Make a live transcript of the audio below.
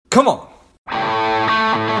Come on.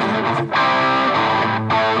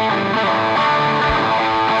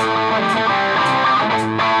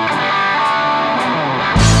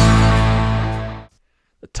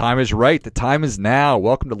 The time is right. The time is now.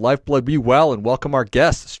 Welcome to Lifeblood Be Well, and welcome our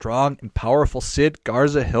guest, strong and powerful Sid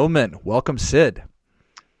Garza-Hillman. Welcome, Sid.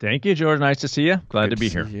 Thank you, George. Nice to see you. Glad to be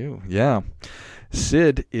here. You. Yeah.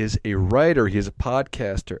 Sid is a writer. He is a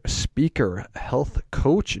podcaster, a speaker, a health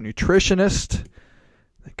coach, a nutritionist.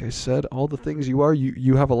 Like I said, all the things you are.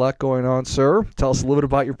 You have a lot going on, sir. Tell us a little bit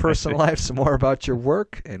about your personal life, some more about your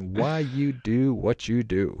work, and why you do what you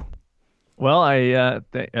do. Well,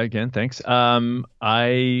 again, thanks.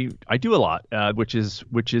 I do a lot, which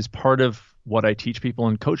is part of what I teach people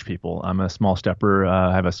and coach people. I'm a small stepper.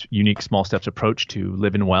 I have a unique small steps approach to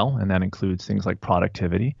living well, and that includes things like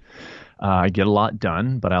productivity. I get a lot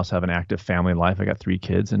done, but I also have an active family life. I got 3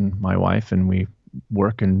 kids and my wife, and we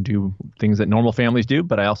work and do things that normal families do,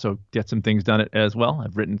 but I also get some things done as well.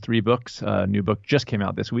 I've written 3 books. A new book just came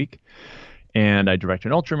out this week. And I direct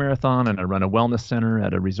an ultra marathon, and I run a wellness center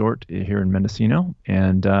at a resort here in Mendocino,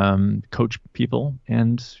 and coach people,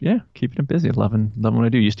 and keeping them busy. Loving what I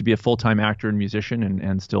do. Used to be a full-time actor and musician,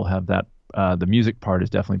 and still have that. The music part is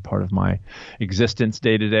definitely part of my existence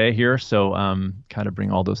day to day here. So kind of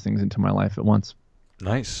bring all those things into my life at once.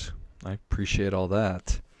 Nice. I appreciate all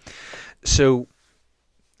that. So,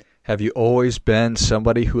 have you always been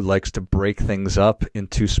somebody who likes to break things up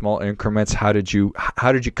into small increments? How did you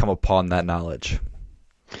come upon that knowledge?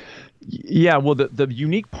 Yeah, well, the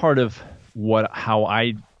unique part of how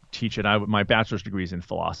I teach it, my bachelor's degree is in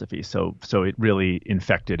philosophy, so it really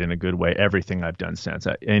infected in a good way everything I've done since.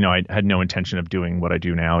 I had no intention of doing what I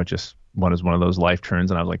do now. It just was one of those life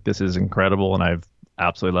turns, and I was like, this is incredible, and I've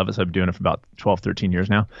absolutely love it. So I've been doing it for about 12, 13 years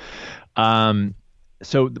now.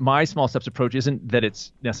 So my small steps approach isn't that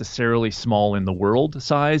it's necessarily small in the world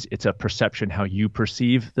size. It's a perception, how you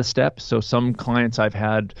perceive the steps. So some clients I've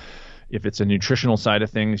had, if it's a nutritional side of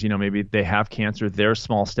things, maybe they have cancer, their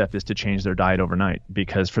small step is to change their diet overnight,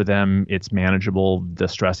 because for them it's manageable. The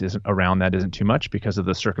stress around that isn't too much because of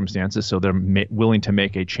the circumstances. So they're willing to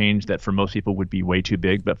make a change that for most people would be way too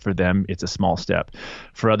big, but for them it's a small step.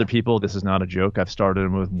 For other people, this is not a joke. I've started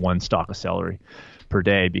them with 1 stalk of celery per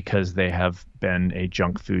day because they have been a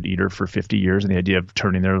junk food eater for 50 years, and the idea of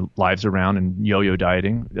turning their lives around and yo-yo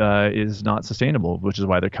dieting is not sustainable, which is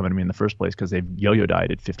why they're coming to me in the first place, because they've yo-yo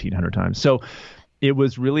dieted 1,500 times. So it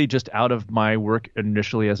was really just out of my work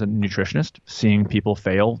initially as a nutritionist, seeing people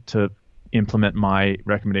fail to implement my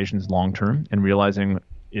recommendations long-term and realizing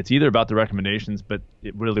it's either about the recommendations, but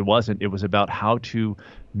it really wasn't. It was about how to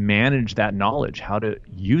manage that knowledge, how to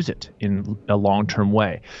use it in a long-term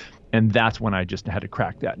way. And that's when I just had to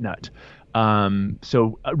crack that nut.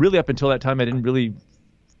 So really up until that time, I didn't really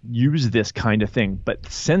use this kind of thing. But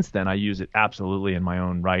since then, I use it absolutely in my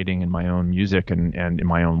own writing and my own music and in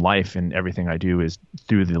my own life. And everything I do is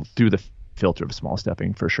through the filter of small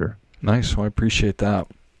stepping, for sure. Nice. Well, I appreciate that.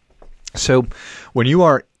 So when you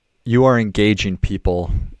are engaging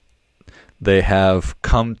people, they have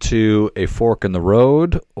come to a fork in the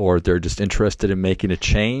road, or they're just interested in making a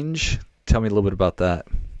change. Tell me a little bit about that.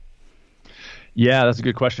 Yeah, that's a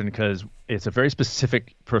good question, because it's a very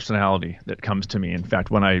specific personality that comes to me. In fact,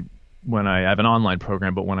 when I have an online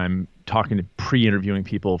program, but when I'm talking to pre-interviewing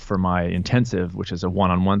people for my intensive, which is a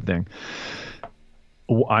one-on-one thing,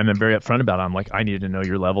 I'm very upfront about it. I'm like, I need to know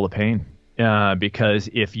your level of pain. Because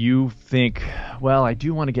if you think, well, I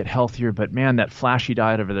do want to get healthier, but man, that flashy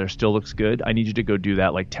diet over there still looks good, I need you to go do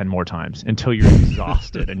that like 10 more times until you're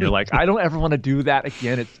exhausted. And you're like, I don't ever want to do that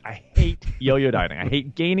again. I hate yo-yo dieting. I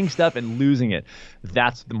hate gaining stuff and losing it.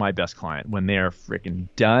 That's my best client, when they're freaking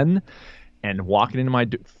done and walking into my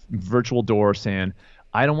virtual door saying,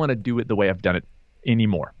 I don't want to do it the way I've done it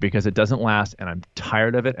anymore, because it doesn't last, and I'm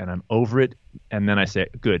tired of it, and I'm over it. And then I say,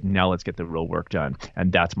 good, now let's get the real work done.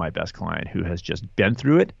 And that's my best client, who has just been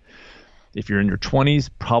through it. If you're in your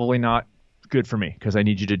 20s, probably not good for me, because I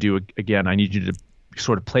need you to do it again. I need you to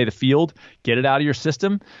sort of play the field, get it out of your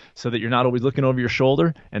system so that you're not always looking over your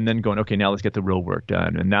shoulder and then going, okay, now let's get the real work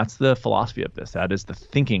done. And that's the philosophy of this. That is the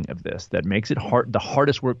thinking of this that makes it hard, the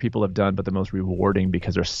hardest work people have done, but the most rewarding,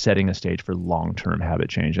 because they're setting a stage for long-term habit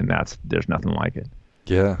change. And there's nothing like it.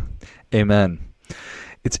 Yeah. Amen.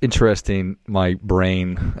 It's interesting. My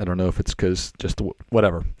brain, I don't know if it's because just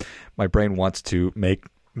whatever, my brain wants to make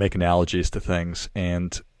analogies to things.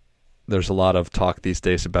 And there's a lot of talk these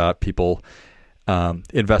days about people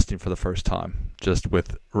investing for the first time, just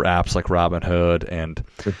with apps like Robinhood, and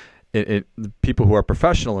people who are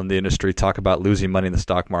professional in the industry talk about losing money in the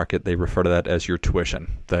stock market. They refer to that as your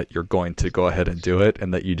tuition, that you're going to go ahead and do it,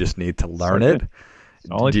 and that you just need to learn it.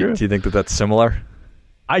 All true. Do you think that that's similar?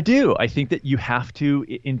 I do. I think that you have to,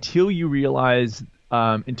 until you realize,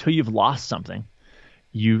 until you've lost something,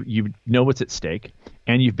 you know what's at stake,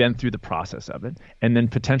 and you've been through the process of it, and then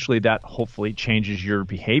potentially that hopefully changes your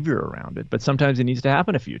behavior around it. But sometimes it needs to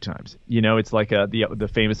happen a few times. It's like the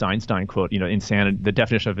famous Einstein quote. Insanity. The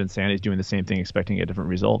definition of insanity is doing the same thing, expecting a different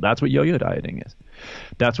result. That's what yo-yo dieting is.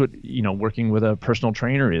 That's what working with a personal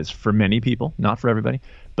trainer is for many people, not for everybody.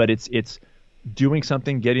 But it's doing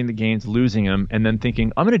something, getting the gains, losing them, and then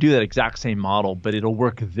thinking, I'm going to do that exact same model, but it'll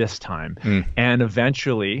work this time. And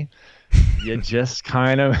eventually you just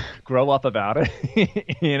kind of grow up about it,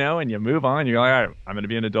 and you move on. You're like, all right, I'm going to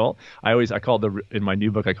be an adult. In my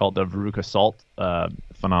new book, I call it the Veruca Salt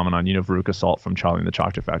phenomenon. Veruca Salt from Charlie and the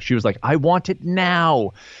Chocolate Factory. She was like, I want it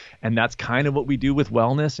now. And that's kind of what we do with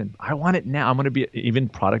wellness. And I want it now. I'm going to be even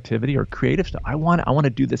productivity or creative stuff. I want to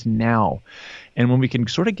do this now. And when we can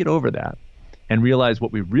sort of get over that and realize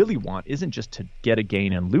what we really want isn't just to get a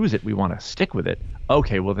gain and lose it, we want to stick with it.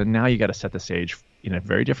 Okay, well then now you got to set the stage in a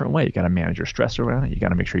very different way. You got to manage your stress around it. You got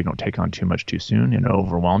to make sure you don't take on too much too soon and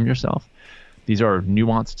overwhelm yourself. These are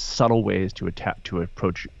nuanced, subtle ways to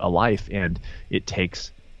approach a life, and it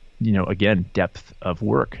takes, again, depth of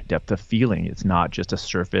work, depth of feeling. It's not just a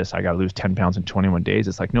surface, I got to lose 10 pounds in 21 days.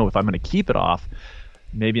 It's like, no, if I'm going to keep it off,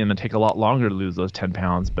 maybe I'm going to take a lot longer to lose those 10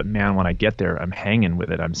 pounds, but man, when I get there, I'm hanging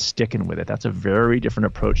with it. I'm sticking with it. That's a very different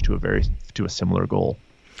approach to a similar goal.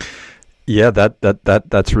 Yeah,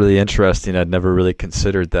 that's really interesting. I'd never really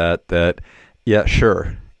considered that, yeah,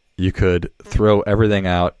 sure, you could throw everything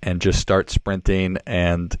out and just start sprinting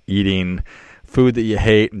and eating food that you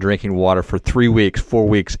hate and drinking water for 3 weeks, 4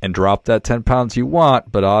 weeks, and drop that 10 pounds you want,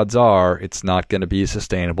 but odds are it's not going to be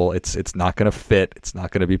sustainable. It's not going to fit. It's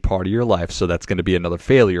not going to be part of your life, so that's going to be another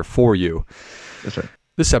failure for you. That's right.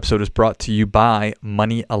 This episode is brought to you by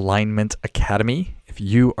Money Alignment Academy. If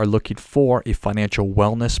you are looking for a financial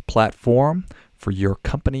wellness platform for your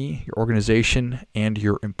company, your organization, and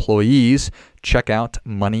your employees, check out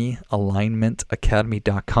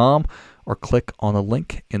moneyalignmentacademy.com or click on the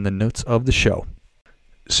link in the notes of the show.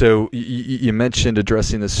 So you mentioned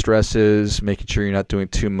addressing the stresses, making sure you're not doing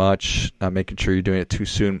too much, not making sure you're doing it too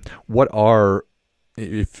soon. What are,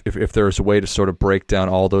 if there's a way to sort of break down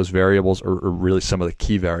all those variables, or really some of the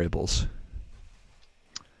key variables?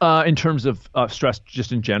 In terms of stress,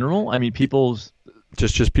 just in general, I mean, people's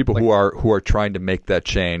just people who are trying to make that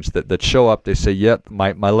change, that show up, they say, yep,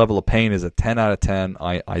 my level of pain is a 10 out of 10.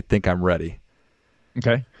 I think I'm ready.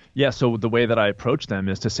 Okay. Yeah. So the way that I approach them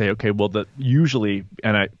is to say, okay, well, usually,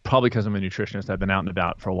 and I probably because I'm a nutritionist, I've been out and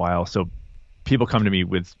about for a while. So people come to me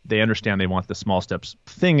they understand they want the small steps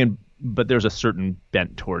thing, but there's a certain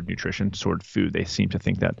bent toward nutrition, toward food. They seem to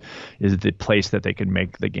think that is the place that they can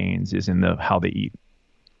make the gains is in how they eat,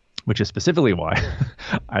 which is specifically why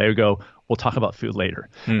I go, we'll talk about food later.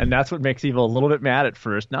 And that's what makes people a little bit mad at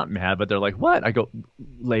first. Not mad, but they're like, what? I go,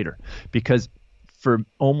 later. Because for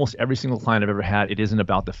almost every single client I've ever had, it isn't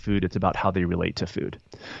about the food. It's about how they relate to food.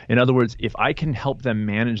 In other words, if I can help them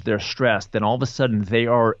manage their stress, then all of a sudden they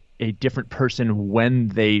are a different person when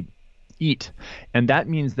they eat. And that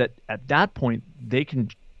means that at that point, they can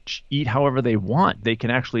eat however they want. They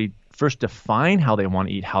can actually first define how they want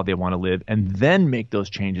to eat, how they want to live, and then make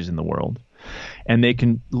those changes in the world. And they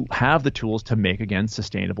can have the tools to make, again,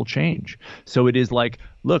 sustainable change. So it is like,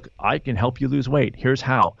 look, I can help you lose weight. Here's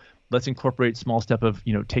how. Let's incorporate small step of,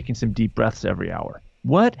 taking some deep breaths every hour.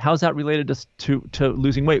 What? How's that related to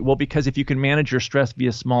losing weight? Well, because if you can manage your stress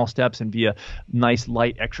via small steps and via nice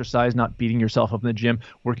light exercise, not beating yourself up in the gym,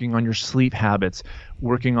 working on your sleep habits,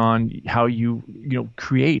 working on how you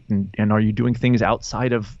create, and are you doing things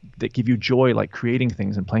outside of that give you joy, like creating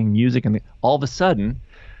things and playing music, and all of a sudden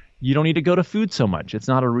you don't need to go to food so much. It's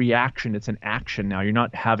not a reaction, it's an action now. You're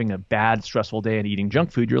not having a bad, stressful day and eating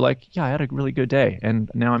junk food. You're like, yeah, I had a really good day,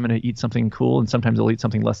 and now I'm going to eat something cool, and sometimes I'll eat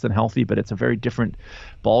something less than healthy, but it's a very different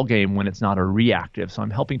ball game when it's not a reactive. So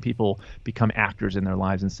I'm helping people become actors in their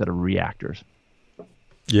lives instead of reactors.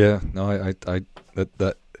 Yeah, no,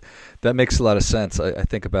 that makes a lot of sense. I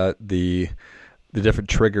think about the different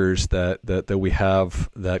triggers that we have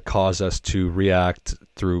that cause us to react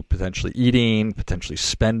through potentially eating, potentially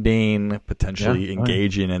spending, potentially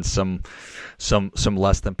engaging in some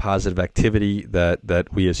less than positive activity that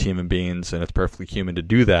we as human beings, and it's perfectly human to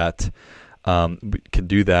do that, can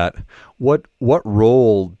do that. What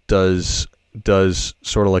role does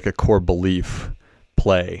sort of like a core belief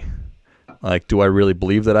play? Like, do I really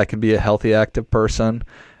believe that I can be a healthy, active person?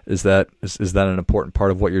 Is that an important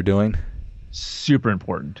part of what you're doing? Super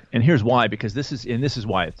important. And here's why, because this is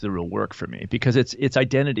why it's the real work for me, because it's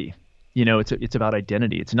identity. it's about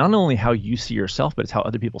identity. It's not only how you see yourself, but it's how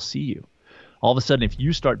other people see you. All of a sudden, if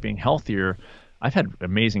you start being healthier, I've had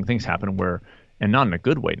amazing things happen where, and not in a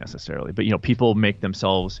good way necessarily, but people make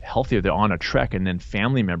themselves healthier. They're on a trek, and then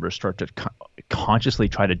family members start to consciously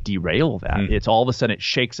try to derail that. It's all of a sudden it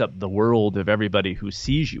shakes up the world of everybody who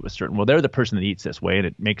sees you a certain. Well, they're the person that eats this way, and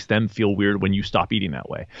it makes them feel weird when you stop eating that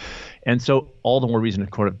way. And so, all the more reason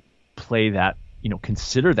to sort of play that,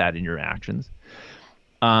 consider that in your actions.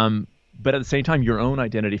 But at the same time, your own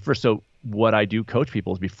identity first. So what I do coach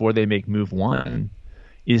people is before they make move one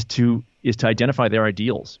is to identify their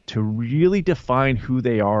ideals, to really define who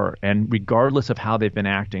they are, and regardless of how they've been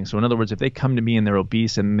acting. So in other words, if they come to me and they're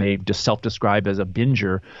obese and they just self-describe as a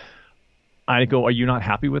binger, I go, are you not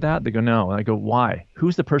happy with that? They go, no. And I go, why?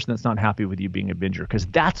 Who's the person that's not happy with you being a binger? Because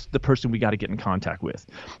that's the person we got to get in contact with.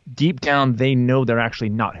 Deep down, they know they're actually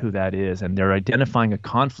not who that is, and they're identifying a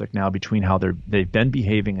conflict now between how they've been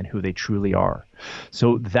behaving and who they truly are.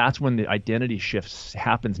 So that's when the identity shifts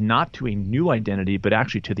happens, not to a new identity, but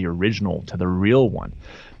actually to the original, to the real one.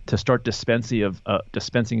 To start dispensing of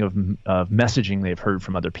messaging they've heard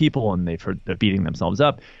from other people, and they're beating themselves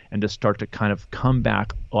up, and to start to kind of come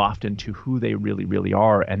back often to who they really, really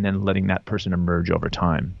are, and then letting that person emerge over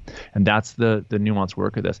time. And that's the nuanced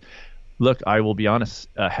work of this. Look, I will be honest,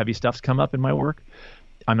 heavy stuff's come up in my work.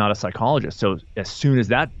 I'm not a psychologist. So as soon as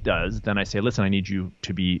that does, then I say, listen, I need you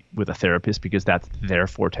to be with a therapist because that's their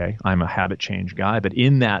forte. I'm a habit change guy. But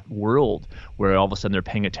in that world where all of a sudden they're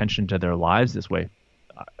paying attention to their lives this way,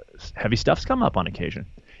 heavy stuff's come up on occasion,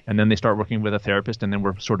 and then they start working with a therapist, and then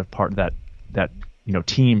we're sort of part of that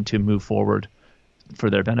team to move forward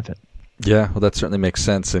for their benefit. Yeah, well, that certainly makes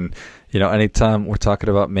sense. And anytime we're talking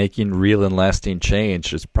about making real and lasting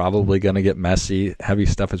change, it's probably going to get messy. Heavy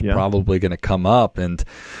stuff is probably going to come up, and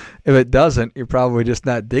if it doesn't, you're probably just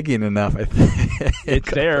not digging enough. I think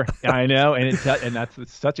it's there. I know, and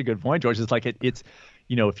that's such a good point, George. It's like it's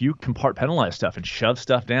if you compartmentalize stuff and shove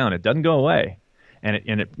stuff down, it doesn't go away.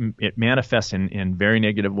 And it manifests in very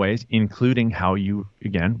negative ways, including how you,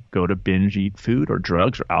 again, go to binge eat food or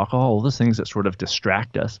drugs or alcohol, all those things that sort of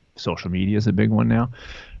distract us. Social media is a big one now.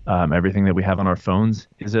 Everything that we have on our phones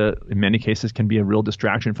in many cases can be a real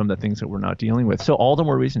distraction from the things that we're not dealing with. So all the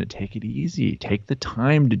more reason to take it easy. Take the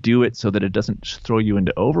time to do it so that it doesn't throw you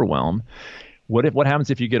into overwhelm. What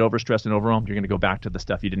happens if you get overstressed and overwhelmed? You're going to go back to the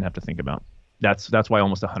stuff you didn't have to think about. That's why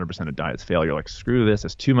almost 100% of diets fail. You're like, screw this,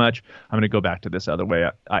 it's too much. I'm going to go back to this other way.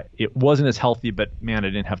 It wasn't as healthy, but man, I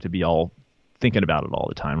didn't have to be all thinking about it all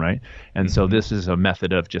the time, right? And so this is a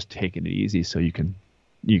method of just taking it easy so you can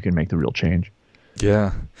make the real change.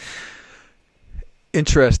 Yeah.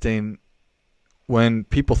 Interesting. When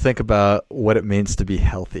people think about what it means to be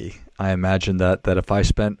healthy, I imagine that if I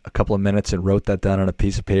spent a couple of minutes and wrote that down on a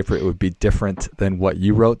piece of paper, it would be different than what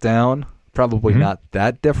you wrote down. Probably not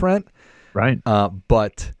that different. Right.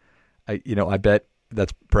 But I bet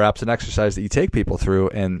that's perhaps an exercise that you take people through,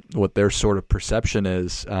 and what their sort of perception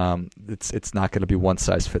is, it's not going to be one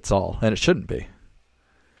size fits all, and it shouldn't be.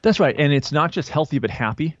 That's right. And it's not just healthy, but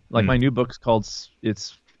happy. Like my new book's called,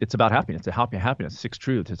 it's about happiness. It's happiness, 6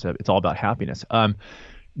 truths. It's all about happiness. And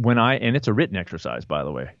it's a written exercise, by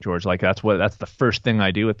the way, George, like that's the first thing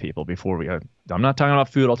I do with people before I'm not talking about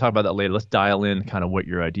food. I'll talk about that later. Let's dial in kind of what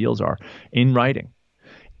your ideals are in writing.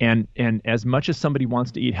 And as much as somebody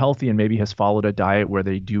wants to eat healthy and maybe has followed a diet where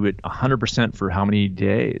they do it 100% for how many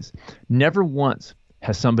days, never once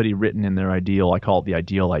has somebody written in their ideal, I call it the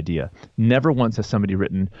ideal idea. Never once has somebody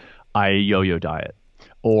written, I yo-yo diet,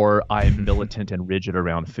 or I'm militant and rigid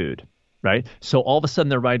around food, right? So all of a sudden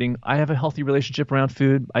they're writing, I have a healthy relationship around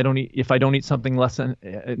food. If I don't eat something less than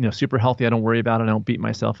super healthy, I don't worry about it. I don't beat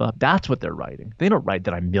myself up. That's what they're writing. They don't write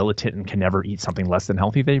that I'm militant and can never eat something less than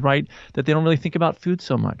healthy. They write that they don't really think about food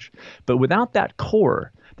so much. But without that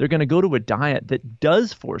core, they're going to go to a diet that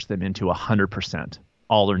does force them into 100%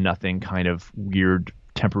 all or nothing kind of weird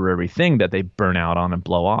temporary thing that they burn out on and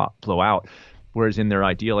blow out. Whereas in their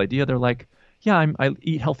ideal idea, they're like, yeah, I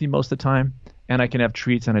eat healthy most of the time, and I can have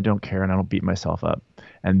treats, and I don't care, and I don't beat myself up.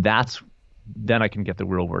 And then I can get the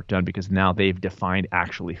real work done, because now they've defined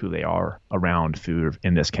actually who they are around food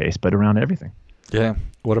in this case, but around everything. Yeah.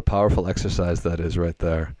 What a powerful exercise that is right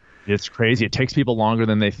there. It's crazy. It takes people longer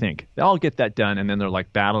than they think. They'll get that done, and then they're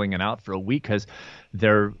like battling it out for a week because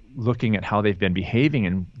they're looking at how they've been behaving,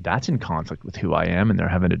 and that's in conflict with who I am, and they're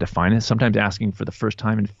having to define it, sometimes asking for the first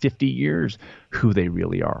time in 50 years who they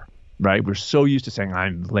really are. Right? We're so used to saying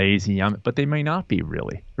I'm lazy, but they may not be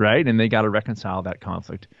really, right? And they got to reconcile that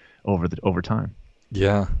conflict over time.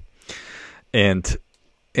 Yeah. And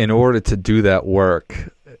in order to do that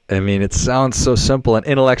work, I mean, it sounds so simple, and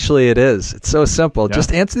intellectually it is. It's so simple. Yeah.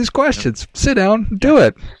 Just answer these questions. Sit down, do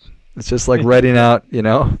it. It's just like writing out,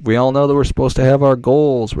 we all know that we're supposed to have our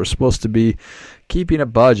goals. We're supposed to be keeping a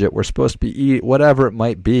budget. We're supposed to be eating, whatever it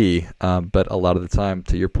might be. But a lot of the time,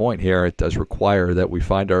 to your point here, it does require that we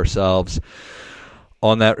find ourselves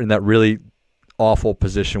in that really awful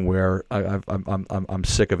position where I'm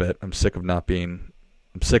sick of it. I'm sick of not being.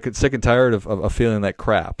 I'm sick and tired of feeling like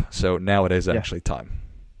crap. So now it is actually time.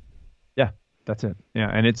 Yeah, that's it. Yeah,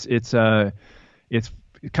 and it's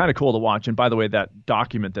kind of cool to watch. And by the way, that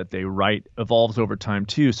document that they write evolves over time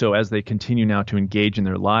too. So as they continue now to engage in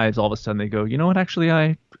their lives, all of a sudden they go, you know what? Actually,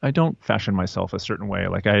 I don't fashion myself a certain way.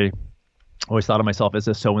 Like I always thought of myself as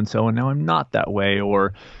a so and so, and now I'm not that way.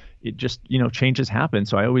 Or it just, changes happen.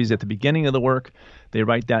 So I always, at the beginning of the work, they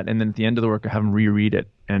write that, and then at the end of the work, I have them reread it.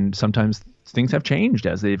 And sometimes things have changed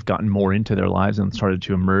as they've gotten more into their lives and started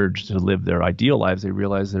to emerge to live their ideal lives. They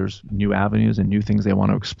realize there's new avenues and new things they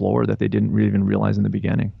want to explore that they didn't really even realize in the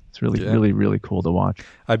beginning. It's really, really, really cool to watch.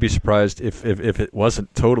 I'd be surprised if it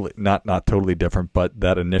wasn't totally, not totally different, but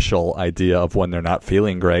that initial idea of when they're not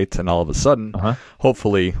feeling great, and all of a sudden,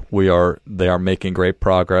 hopefully they are making great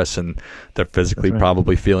progress, and they're physically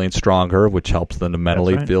probably feeling stronger, which helps them to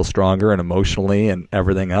mentally feel stronger and emotionally and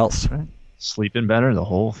everything else. That's right. Sleeping better, the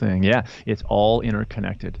whole thing. Yeah, it's all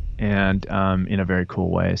interconnected, and in a very cool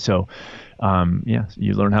way. So,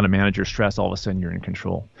 you learn how to manage your stress. All of a sudden, you're in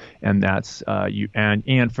control, and that's you.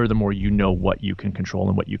 And furthermore, you know what you can control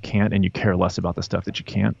and what you can't, and you care less about the stuff that you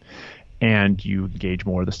can't, and you engage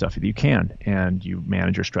more of the stuff that you can, and you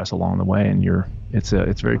manage your stress along the way. And it's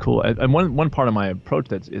very cool. And one part of my approach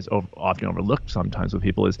that is often overlooked sometimes with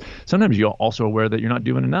people is sometimes you're also aware that you're not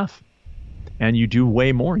doing enough. And you do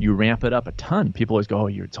way more. You ramp it up a ton. People always go,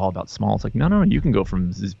 it's all about small. It's like, no, you can go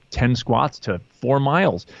from 10 squats to 4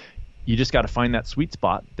 miles. You just got to find that sweet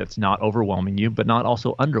spot that's not overwhelming you, but not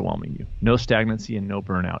also underwhelming you. No stagnancy and no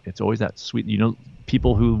burnout. It's always that sweet,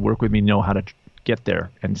 people who work with me know how to get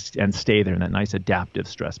there and stay there in that nice adaptive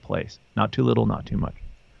stress place. Not too little, not too much.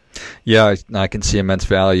 Yeah, I can see immense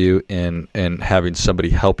value in having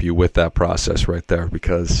somebody help you with that process right there,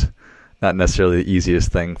 because not necessarily the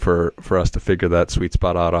easiest thing for us to figure that sweet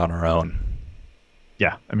spot out on our own.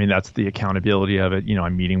 Yeah, I mean, that's the accountability of it.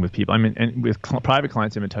 I'm meeting with people. And with private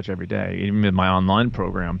clients, I'm in touch every day. Even with my online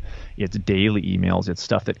program, it's daily emails. It's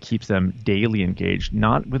stuff that keeps them daily engaged,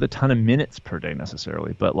 not with a ton of minutes per day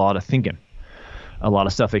necessarily, but a lot of thinking. A lot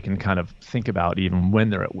of stuff they can kind of think about even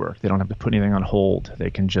when they're at work. They don't have to put anything on hold.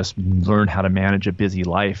 They can just learn how to manage a busy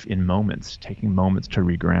life in moments, taking moments to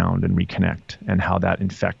reground and reconnect, and how that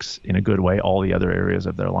infects in a good way all the other areas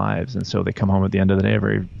of their lives. And so they come home at the end of the day a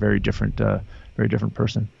very, very different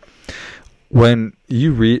person. When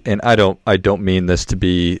you read, and I don't mean this to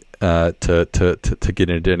be to get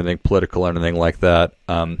into anything political or anything like that.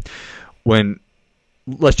 When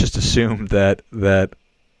let's just assume that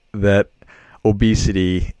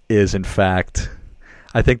obesity is, in fact,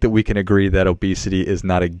 I think that we can agree that obesity is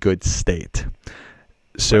not a good state.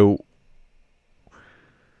 So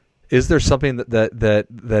is there something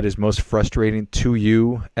that is most frustrating to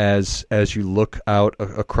you as you look out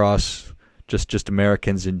across just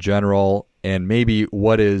Americans in general, and maybe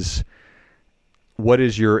what is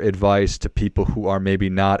your advice to people who are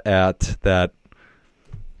maybe not at that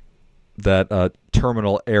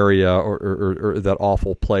terminal area or that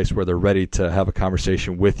awful place where they're ready to have a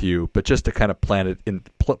conversation with you, but just to kind of plant it in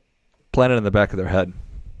the back of their head?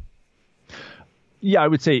 Yeah, I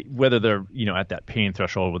would say whether they're at that pain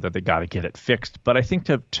threshold, whether they got to get it fixed. But I think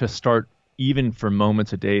to start, even for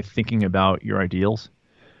moments a day, thinking about your ideals.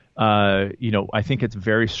 I think it's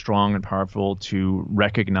very strong and powerful to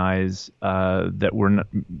recognize that we're not,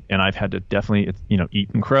 and I've had to definitely, eat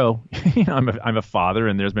and crow. I'm a father,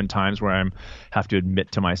 and there's been times where I have to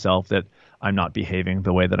admit to myself that I'm not behaving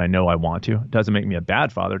the way that I know I want to. It doesn't make me a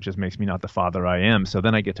bad father; it just makes me not the father I am. So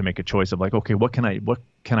then I get to make a choice of like, okay, what can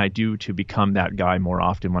I do to become that guy more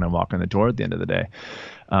often when I walk in the door at the end of the day?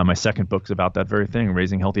 My second book's about that very thing: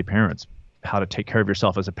 raising healthy parents, how to take care of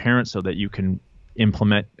yourself as a parent so that you can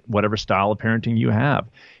implement whatever style of parenting you have.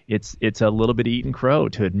 It's a little bit eat and crow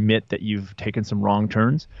to admit that you've taken some wrong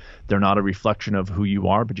turns. They're not a reflection of who you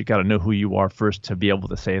are, but you got to know who you are first to be able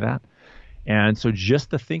to say that. And so just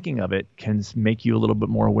the thinking of it can make you a little bit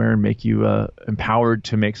more aware and make you empowered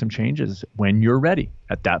to make some changes when you're ready,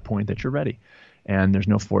 at that point that you're ready. And there's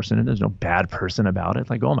no force in it. There's no bad person about it.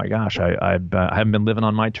 Like, oh my gosh, I haven't been living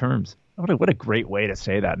on my terms. what a great way to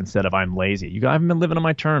say that instead of I'm lazy. I haven't been living on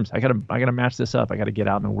my terms. I gotta match this up. I gotta get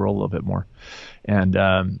out in the world a little bit more. And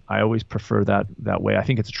I always prefer that way. I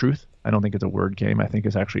think it's truth. I don't think it's a word game. I think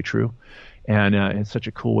it's actually true. And it's such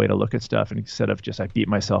a cool way to look at stuff. And instead of just I beat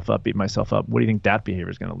myself up, what do you think that behavior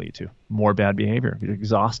is going to lead to? More bad behavior. It's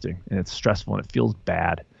exhausting and it's stressful and it feels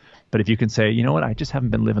bad. But if you can say, you know what, I just haven't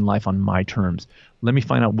been living life on my terms. Let me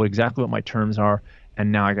find out exactly what my terms are.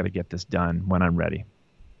 And now I got to get this done when I'm ready.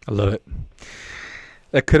 I love it.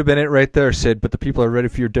 That could have been it right there, Sid, but the people are ready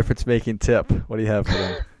for your difference-making tip. What do you have for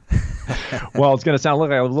them? Well, it's going to sound like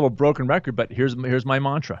a little broken record, but here's my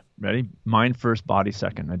mantra. Ready? Mind first, body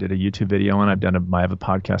second. I did a YouTube video and I have a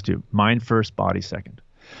podcast too. Mind first, body second.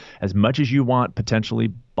 As much as you want potentially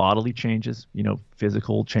bodily changes,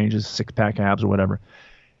 physical changes, six-pack abs or whatever,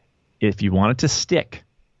 if you want it to stick,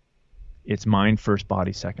 it's mind first,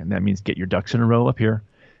 body second. That means get your ducks in a row up here.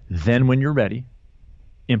 Then when you're ready,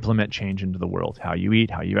 implement change into the world. How you eat,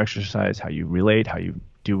 how you exercise, how you relate, how you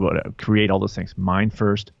create all those things. Mind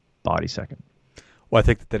first, body second. Well, I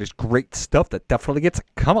think that is great stuff. That definitely gets.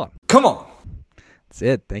 Come on. That's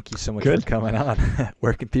it. Thank you so much for coming on.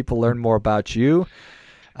 Where can people learn more about you?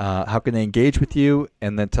 How can they engage with you?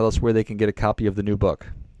 And then tell us where they can get a copy of the new book.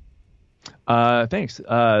 Thanks.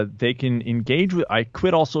 They can engage with. I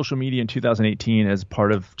quit all social media in 2018 as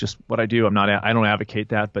part of just what I do. I don't advocate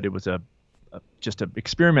that, but it was just an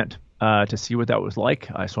experiment to see what that was like.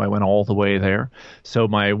 So I went all the way there. So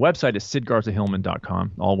my website is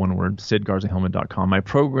sidgarzahillman.com, all one word, sidgarzahillman.com. My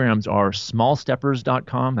programs are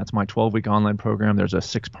smallsteppers.com. That's my 12-week online program. There's a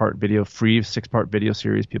free six-part video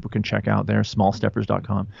series people can check out there,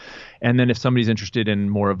 smallsteppers.com. And then if somebody's interested in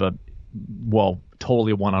more of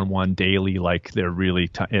totally one-on-one daily, like they're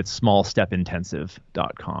really, it's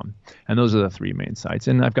smallstepintensive.com. And those are the three main sites.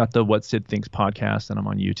 And I've got the What Sid Thinks podcast, and I'm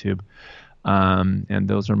on YouTube. And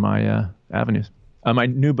those are my avenues. My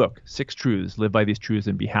new book, 6 Truths, Live by These Truths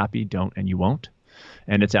and Be Happy, Don't, and You Won't.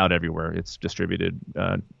 And it's out everywhere. It's distributed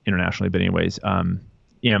internationally. But anyways,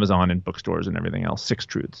 Amazon and bookstores and everything else, 6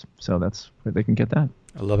 Truths. So that's where they can get that.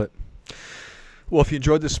 I love it. Well, if you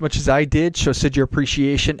enjoyed this as much as I did, show Sid your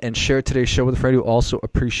appreciation and share today's show with a friend who also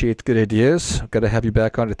appreciates good ideas. I've got to have you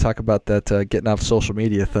back on to talk about that getting off social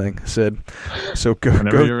media thing, Sid. So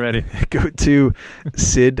whenever you're ready. Go to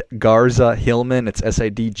Sid Garza Hillman. It's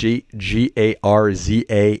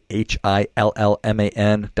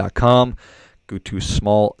SIDGARZAHILLMAN.com. Go to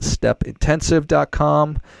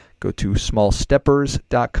smallstepintensive.com. Go to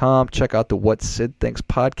smallsteppers.com. Check out the What Sid Thinks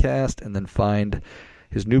podcast, and then find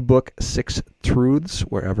his new book, 6 Truths,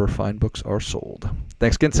 wherever fine books are sold.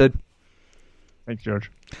 Thanks again, Sid. Thanks,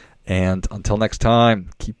 George. And until next time,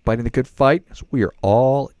 keep fighting the good fight, as we are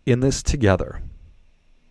all in this together.